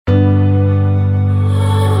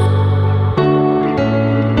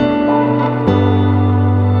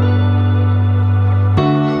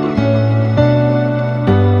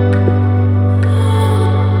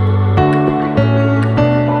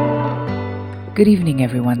Good evening,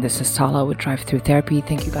 everyone. This is Tala with Drive Through Therapy.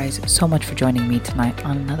 Thank you guys so much for joining me tonight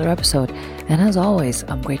on another episode. And as always,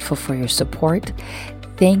 I'm grateful for your support.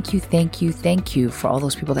 Thank you for all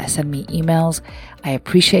those people that send me emails. I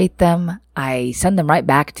appreciate them. I send them right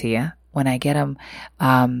back to you when I get them.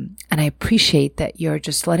 And I appreciate that you're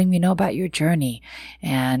just letting me know about your journey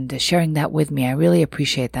and sharing that with me. I really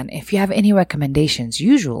appreciate that. And if you have any recommendations,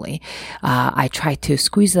 usually I try to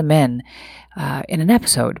squeeze them in an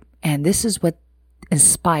episode. And this is what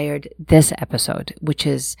inspired this episode, which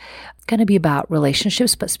is going to be about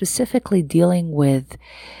relationships, but specifically dealing with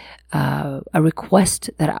a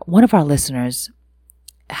request that one of our listeners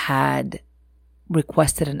had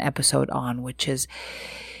requested an episode on, which is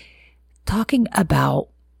talking about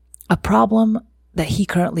a problem that he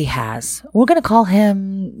currently has. We're going to call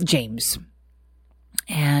him James.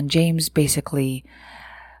 And James basically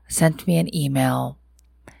sent me an email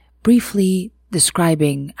briefly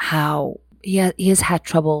describing how he has had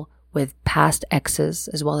trouble with past exes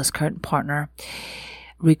as well as current partner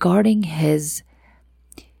regarding his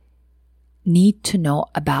need to know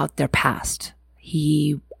about their past.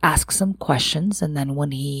 He asks some questions, and then when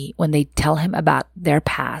they tell him about their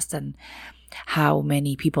past and how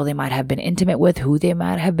many people they might have been intimate with, who they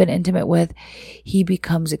might have been intimate with, he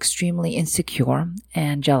becomes extremely insecure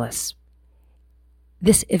and jealous.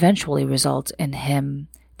 This eventually results in him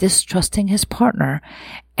distrusting his partner,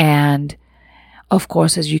 and of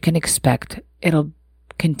course, as you can expect, it'll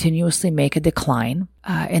continuously make a decline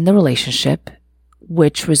in the relationship,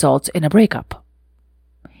 which results in a breakup.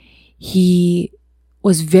 He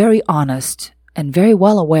was very honest and very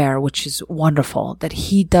well aware, which is wonderful, that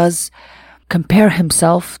he does compare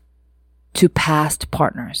himself to past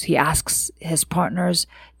partners. He asks his partners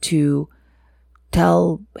to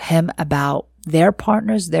tell him about their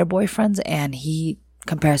partners, their boyfriends, and he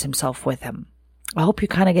compares himself with him. I hope you're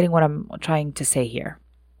kind of getting what I'm trying to say here.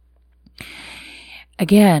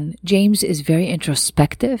 Again, James is very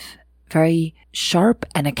introspective, very sharp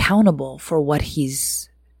and accountable for what he's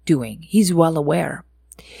doing. He's well aware.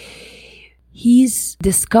 He's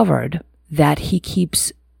discovered that he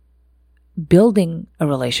keeps building a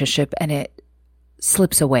relationship and it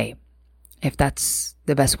slips away, if that's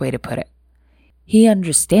the best way to put it. He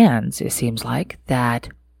understands, it seems like, that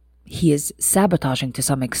he is sabotaging to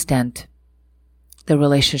some extent the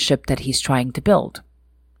relationship that he's trying to build.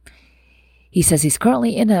 He says he's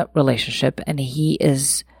currently in a relationship and he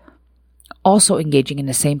is also engaging in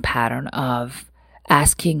the same pattern of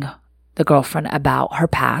asking the girlfriend about her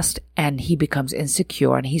past, and he becomes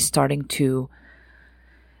insecure and he's starting to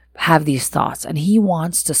have these thoughts and he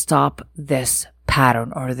wants to stop this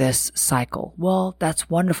pattern or this cycle. Well, that's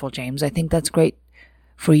wonderful, James. I think that's great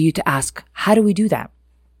for you to ask, how do we do that?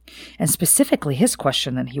 And specifically, his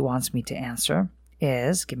question that he wants me to answer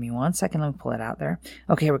is, give me 1 second, let me pull it out there.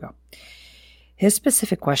 Okay, here we go. His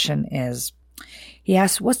specific question is, he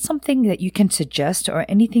asks, what's something that you can suggest or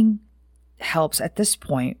anything helps at this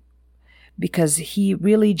point, because he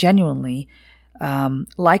really genuinely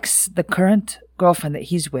likes the current girlfriend that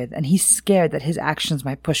he's with, and he's scared that his actions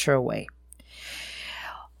might push her away.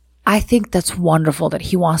 I think that's wonderful that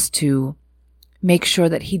he wants to make sure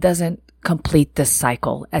that he doesn't complete this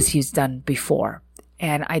cycle as he's done before.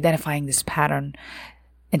 And identifying this pattern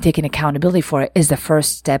and taking accountability for it is the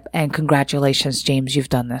first step. And congratulations, James, you've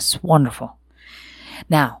done this. Wonderful.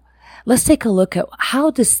 Now, let's take a look at how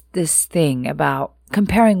does this thing about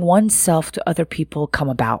comparing oneself to other people come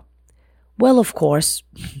about? Well, of course,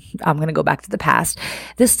 I'm going to go back to the past.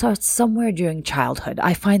 This starts somewhere during childhood.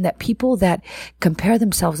 I find that people that compare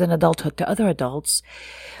themselves in adulthood to other adults,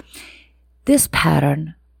 this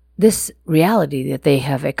pattern, this reality that they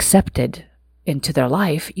have accepted into their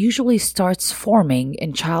life usually starts forming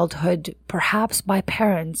in childhood, perhaps by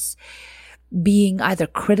parents being either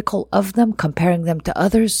critical of them, comparing them to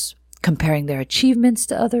others, comparing their achievements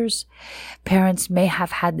to others. Parents may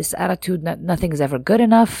have had this attitude that nothing is ever good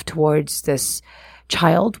enough towards this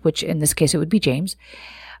child, which in this case it would be James.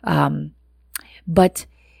 But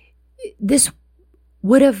this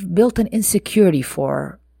would have built an insecurity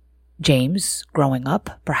for James growing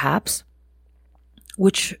up, perhaps,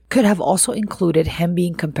 which could have also included him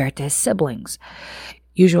being compared to his siblings.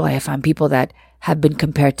 Usually I find people that have been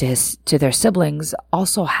compared to their siblings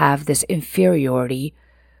also have this inferiority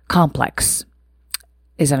complex,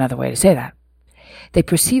 is another way to say that. They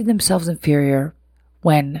perceive themselves inferior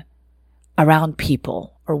when around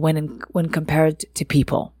people or when compared to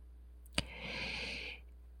people.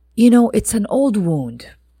 You know, it's an old wound.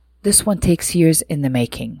 This one takes years in the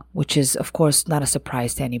making, which is, of course, not a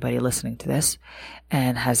surprise to anybody listening to this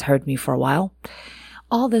and has heard me for a while.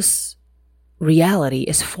 All this reality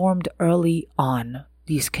is formed early on.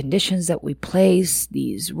 These conditions that we place,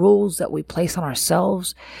 these rules that we place on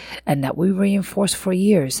ourselves and that we reinforce for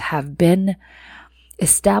years have been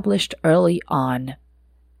established early on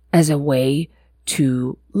as a way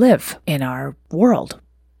to live in our world.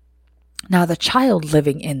 Now, the child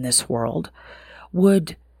living in this world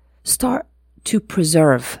would start to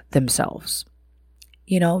preserve themselves,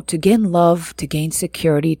 to gain love, to gain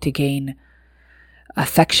security, to gain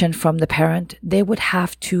affection from the parent. They would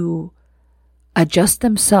have to adjust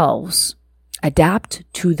themselves, adapt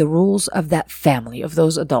to the rules of that family, of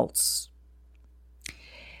those adults.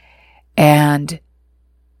 And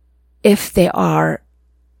if they are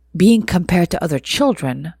being compared to other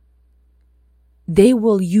children, they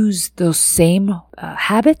will use those same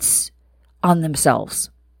habits on themselves.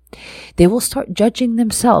 They will start judging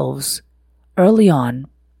themselves early on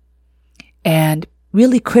and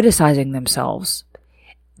really criticizing themselves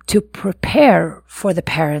to prepare for the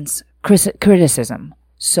parents' criticism.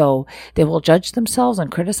 So they will judge themselves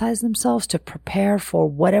and criticize themselves to prepare for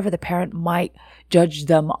whatever the parent might judge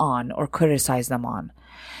them on or criticize them on.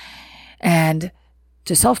 And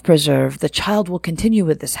to self-preserve, the child will continue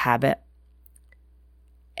with this habit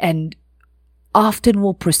and often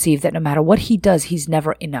will perceive that no matter what he does, he's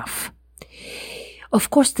never enough. Of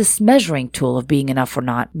course, this measuring tool of being enough or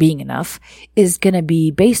not being enough is going to be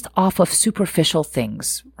based off of superficial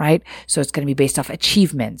things, right? So it's going to be based off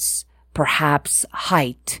achievements, perhaps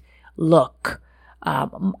height, look,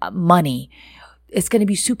 money. It's going to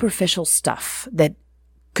be superficial stuff that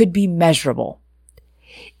could be measurable.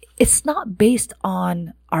 It's not based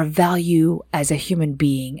on our value as a human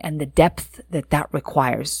being and the depth that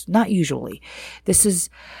requires. Not usually. This is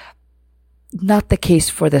not the case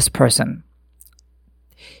for this person.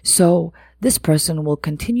 So this person will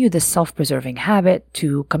continue this self-preserving habit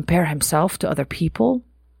to compare himself to other people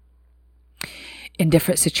in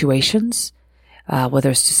different situations,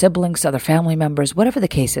 whether it's to siblings, to other family members, whatever the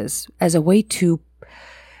case is, as a way to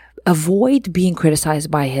avoid being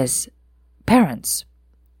criticized by his parents.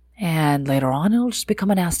 And later on, it'll just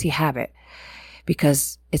become a nasty habit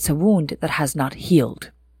because it's a wound that has not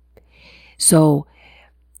healed. So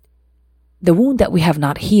the wound that we have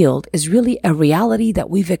not healed is really a reality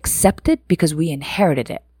that we've accepted because we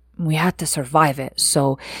inherited it. We had to survive it.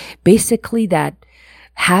 So basically that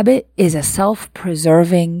habit is a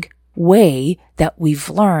self-preserving way that we've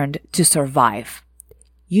learned to survive.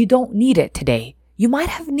 You don't need it today. You might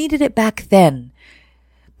have needed it back then.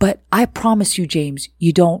 But I promise you, James,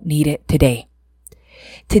 you don't need it today.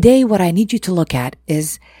 Today, what I need you to look at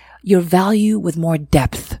is your value with more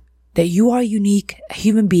depth, that you are a unique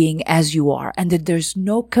human being as you are, and that there's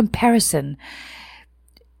no comparison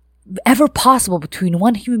ever possible between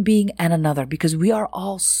one human being and another, because we are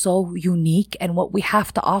all so unique, and what we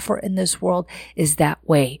have to offer in this world is that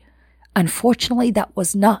way. Unfortunately, that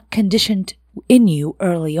was not conditioned in you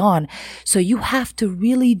early on, so you have to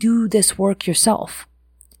really do this work yourself.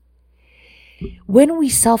 When we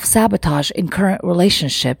self-sabotage in current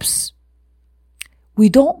relationships, we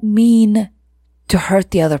don't mean to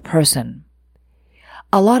hurt the other person.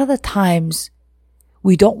 A lot of the times,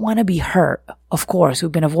 we don't want to be hurt. Of course,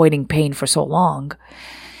 we've been avoiding pain for so long.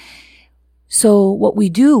 So what we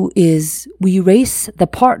do is we race the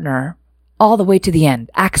partner all the way to the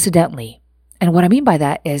end, accidentally. And what I mean by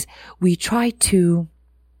that is we try to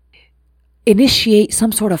initiate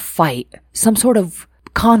some sort of fight, some sort of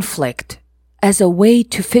conflict, as a way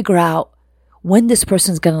to figure out when this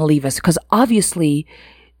person's going to leave us. Because obviously,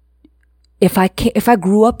 if I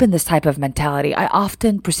grew up in this type of mentality, I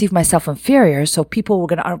often perceive myself inferior. So people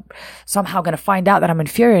are somehow going to find out that I'm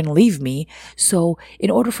inferior and leave me. So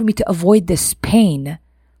in order for me to avoid this pain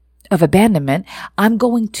of abandonment, I'm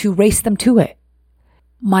going to race them to it.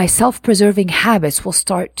 My self-preserving habits will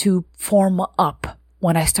start to form up.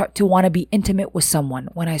 When I start to want to be intimate with someone,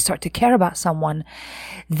 when I start to care about someone,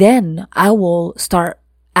 then I will start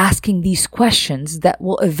asking these questions that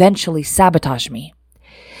will eventually sabotage me.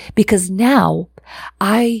 Because now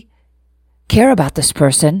I care about this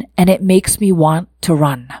person and it makes me want to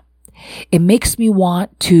run. It makes me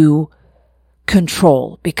want to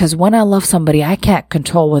control, because when I love somebody, I can't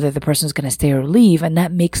control whether the person's going to stay or leave, and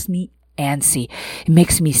that makes me antsy. It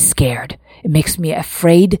makes me scared. It makes me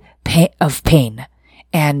afraid of pain.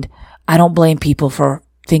 And I don't blame people for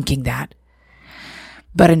thinking that.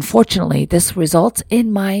 But unfortunately, this results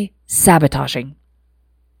in my sabotaging.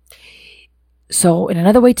 So in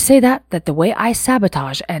another way to say that the way I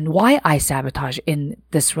sabotage and why I sabotage in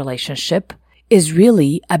this relationship is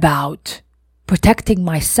really about protecting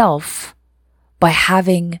myself by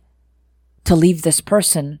having to leave this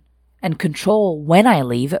person and control when I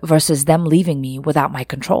leave versus them leaving me without my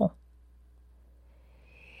control.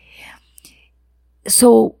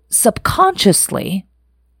 So subconsciously,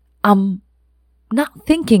 I'm not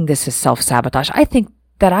thinking this is self-sabotage. I think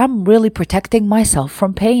that I'm really protecting myself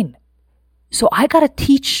from pain. So I got to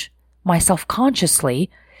teach myself consciously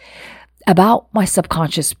about my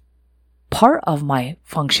subconscious part of my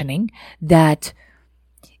functioning, that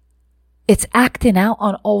it's acting out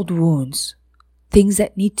on old wounds, things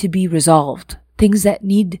that need to be resolved, things that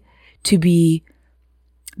need to be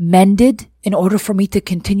mended in order for me to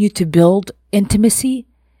continue to build intimacy,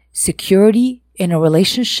 security in a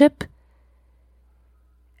relationship,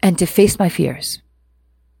 and to face my fears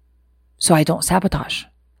so I don't sabotage.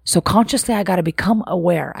 So consciously, I got to become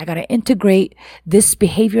aware. I got to integrate this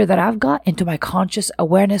behavior that I've got into my conscious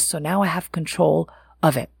awareness, so now I have control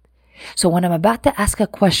of it. So when I'm about to ask a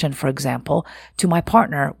question, for example, to my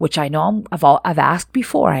partner, which I know I've asked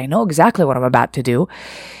before, I know exactly what I'm about to do.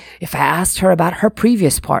 If I asked her about her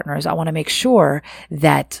previous partners, I want to make sure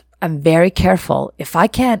that I'm very careful. If I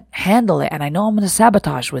can't handle it and I know I'm going to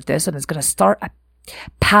sabotage with this and it's going to start a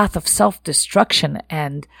path of self-destruction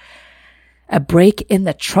and a break in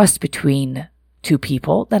the trust between two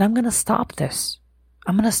people, then I'm going to stop this.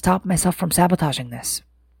 I'm going to stop myself from sabotaging this.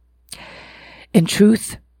 In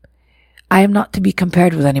truth, I am not to be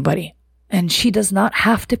compared with anybody, and she does not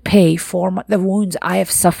have to pay for the wounds I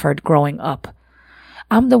have suffered growing up.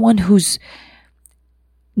 I'm the one who's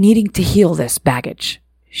needing to heal this baggage.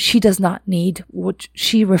 She does not need, which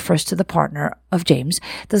she refers to the partner of James,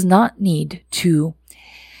 does not need to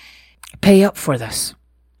pay up for this.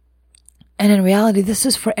 And in reality, this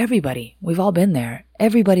is for everybody. We've all been there.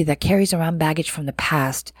 Everybody that carries around baggage from the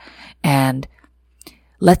past and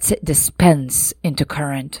lets it dispense into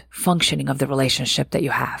current functioning of the relationship that you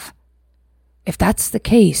have. If that's the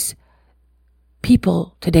case,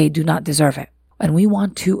 people today do not deserve it. And we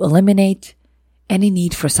want to eliminate any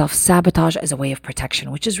need for self-sabotage as a way of protection,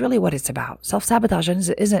 which is really what it's about. Self-sabotage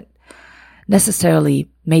isn't necessarily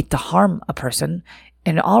made to harm a person.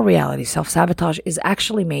 In all reality, self-sabotage is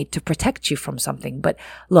actually made to protect you from something. But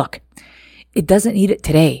look, it doesn't need it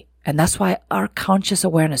today. And that's why our conscious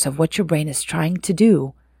awareness of what your brain is trying to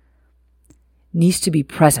do needs to be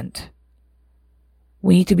present.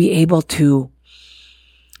 We need to be able to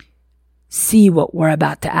see what we're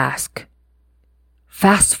about to ask.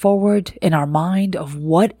 Fast forward in our mind of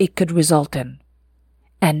what it could result in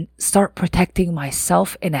and start protecting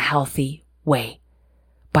myself in a healthy way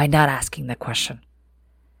by not asking the question.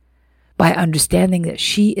 By understanding that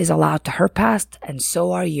she is allowed to her past and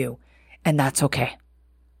so are you, and that's okay.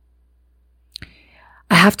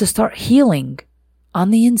 I have to start healing on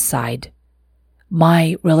the inside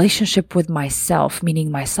my relationship with myself,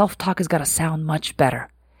 meaning my self-talk has got to sound much better.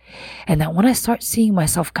 And that when I start seeing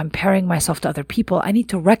myself comparing myself to other people, I need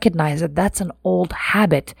to recognize that that's an old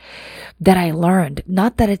habit that I learned.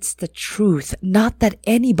 Not that it's the truth, not that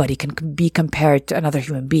anybody can be compared to another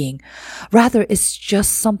human being. Rather, it's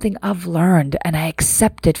just something I've learned and I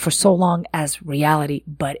accepted for so long as reality,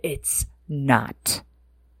 but it's not.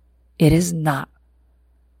 It is not.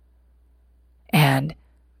 And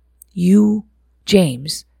you,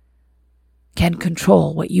 James, can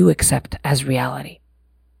control what you accept as reality.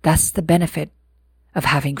 That's the benefit of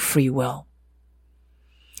having free will.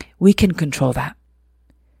 We can control that.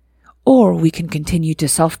 Or we can continue to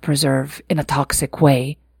self-preserve in a toxic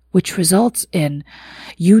way, which results in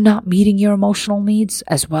you not meeting your emotional needs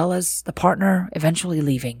as well as the partner eventually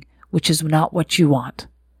leaving, which is not what you want.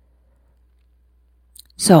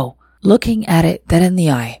 So, looking at it dead in the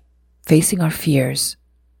eye, facing our fears,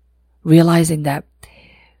 realizing that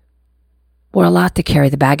we're allowed to carry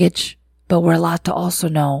the baggage, but we're allowed to also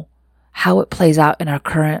know how it plays out in our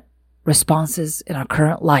current responses, in our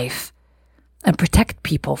current life, and protect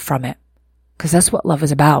people from it. Because that's what love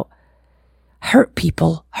is about. Hurt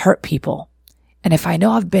people. And if I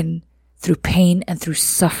know I've been through pain and through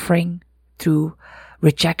suffering, through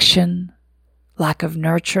rejection, lack of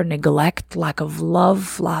nurture, neglect, lack of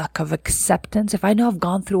love, lack of acceptance, if I know I've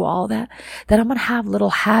gone through all that, then I'm going to have little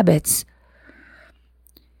habits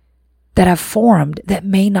that have formed that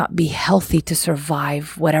may not be healthy to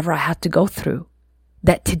survive whatever I had to go through.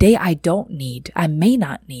 That today I may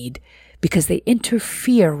not need, because they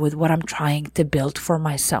interfere with what I'm trying to build for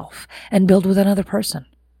myself and build with another person.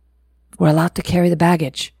 We're allowed to carry the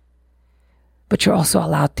baggage, but you're also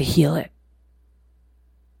allowed to heal it.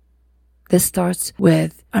 This starts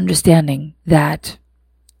with understanding that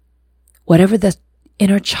whatever the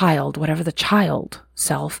inner child, whatever the child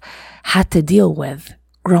self had to deal with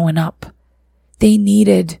growing up, they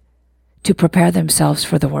needed to prepare themselves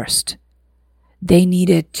for the worst. they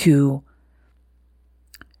needed to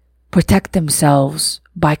protect themselves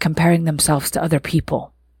by comparing themselves to other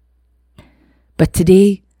people. But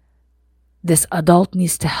today, this adult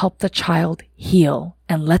needs to help the child heal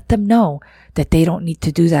and let them know that they don't need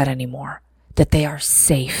to do that anymore, that they are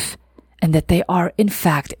safe, and that they are, in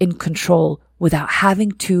fact, in control without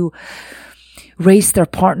having to race their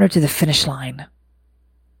partner to the finish line.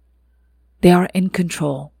 They are in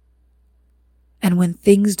control. And when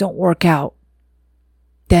things don't work out,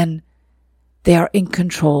 then they are in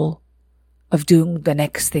control of doing the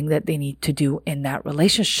next thing that they need to do in that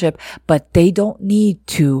relationship, but they don't need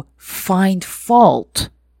to find fault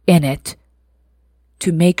in it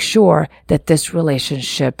to make sure that this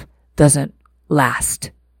relationship doesn't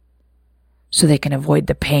last, so they can avoid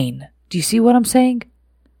the pain. Do you see what I'm saying?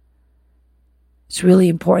 It's really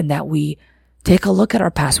important that we take a look at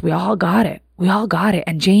our past. We all got it. We all got it.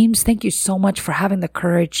 And James, thank you so much for having the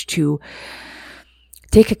courage to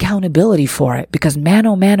take accountability for it, because man,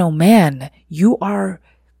 oh man, you are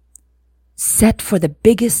set for the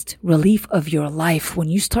biggest relief of your life when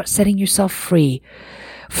you start setting yourself free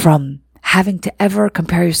from having to ever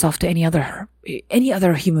compare yourself to any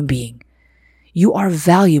other human being. You are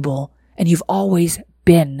valuable, and you've always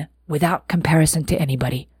been, without comparison to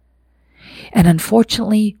anybody. And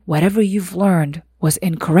unfortunately, whatever you've learned was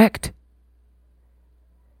incorrect.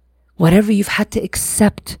 Whatever you've had to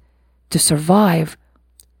accept to survive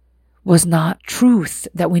was not truth,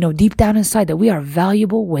 that we know deep down inside that we are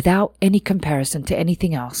valuable without any comparison to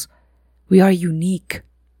anything else. We are unique.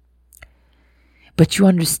 But you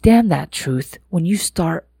understand that truth when you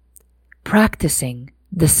start practicing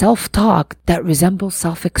the self-talk that resembles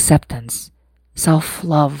self-acceptance,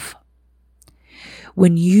 self-love.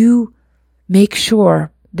 When you make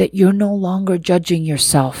sure that you're no longer judging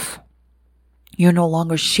yourself, you're no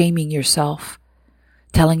longer shaming yourself,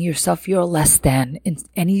 telling yourself you're less than in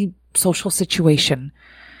any social situation.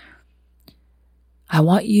 I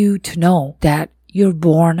want you to know that you're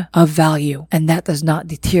born of value, and that does not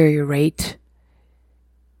deteriorate.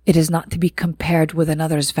 It is not to be compared with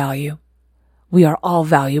another's value. We are all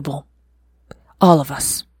valuable. All of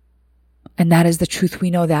us. And that is the truth. We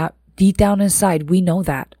know that. Deep down inside, we know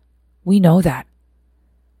that. We know that.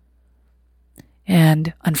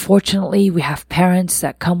 And unfortunately, we have parents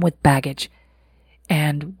that come with baggage.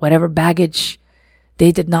 And whatever baggage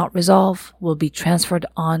they did not resolve will be transferred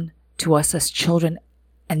on to us as children,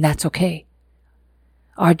 and that's okay.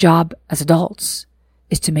 Our job as adults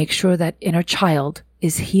is to make sure that inner child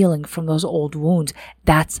is healing from those old wounds.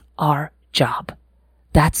 That's our job.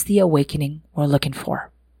 That's the awakening we're looking for.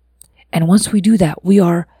 And once we do that, we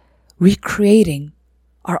are recreating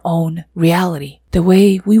our own reality the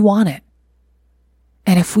way we want it.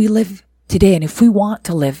 And if we live today, and if we want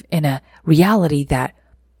to live in a reality that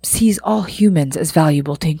sees all humans as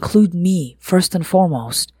valuable, to include me first and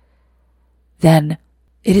foremost, then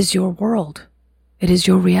it is your world. It is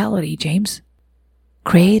your reality, James.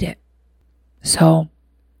 Create it. So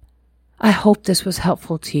I hope this was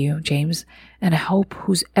helpful to you, James, and I hope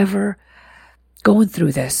who's ever going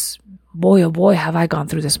through this, boy, oh boy, have I gone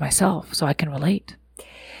through this myself, so I can relate.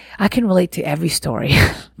 I can relate to every story,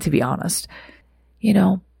 to be honest. You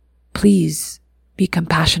know, please be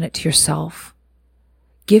compassionate to yourself.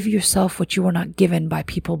 Give yourself what you were not given by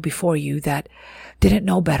people before you that didn't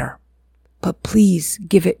know better. But please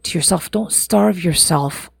give it to yourself. Don't starve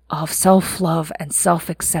yourself of self-love and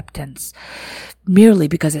self-acceptance merely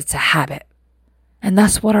because it's a habit. And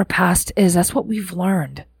that's what our past is. That's what we've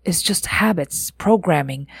learned. It's just habits,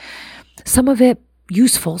 programming. Some of it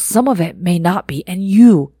useful, some of it may not be. And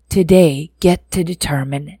you today get to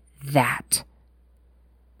determine that.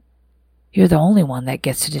 You're the only one that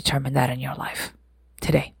gets to determine that in your life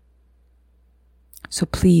today. So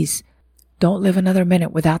please don't live another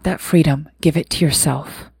minute without that freedom. Give it to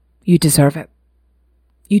yourself. You deserve it.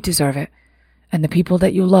 You deserve it. And the people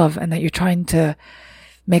that you love and that you're trying to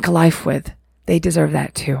make a life with, they deserve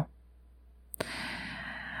that too.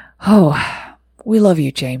 Oh, we love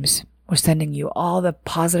you, James. We're sending you all the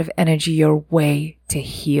positive energy your way to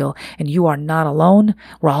heal. And you are not alone.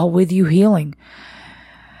 We're all with you healing.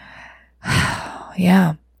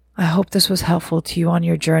 Yeah, I hope this was helpful to you on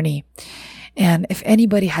your journey. And if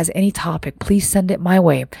anybody has any topic, please send it my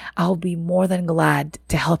way. I'll be more than glad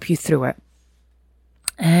to help you through it.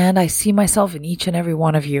 And I see myself in each and every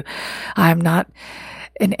one of you. I'm not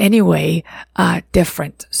in any way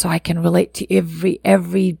different, so I can relate to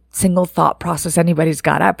every single thought process anybody's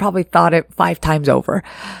got. I probably thought it 5 times over.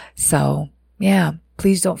 So yeah,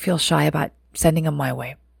 please don't feel shy about sending them my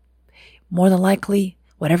way. More than likely,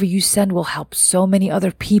 whatever you send will help so many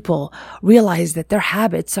other people realize that their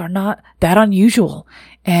habits are not that unusual,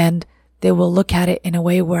 and they will look at it in a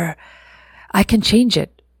way where I can change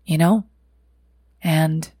it,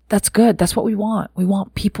 And that's good. That's what we want. We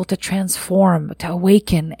want people to transform, to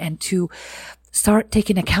awaken, and to start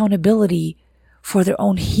taking accountability for their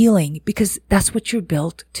own healing, because that's what you're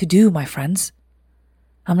built to do, my friends.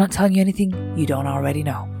 I'm not telling you anything you don't already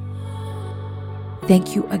know.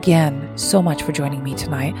 Thank you again so much for joining me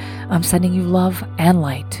tonight. I'm sending you love and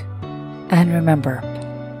light. And remember,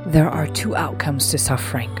 there are 2 outcomes to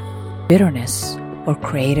suffering: bitterness or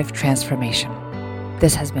creative transformation.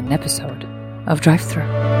 This has been an episode of Drive Thru.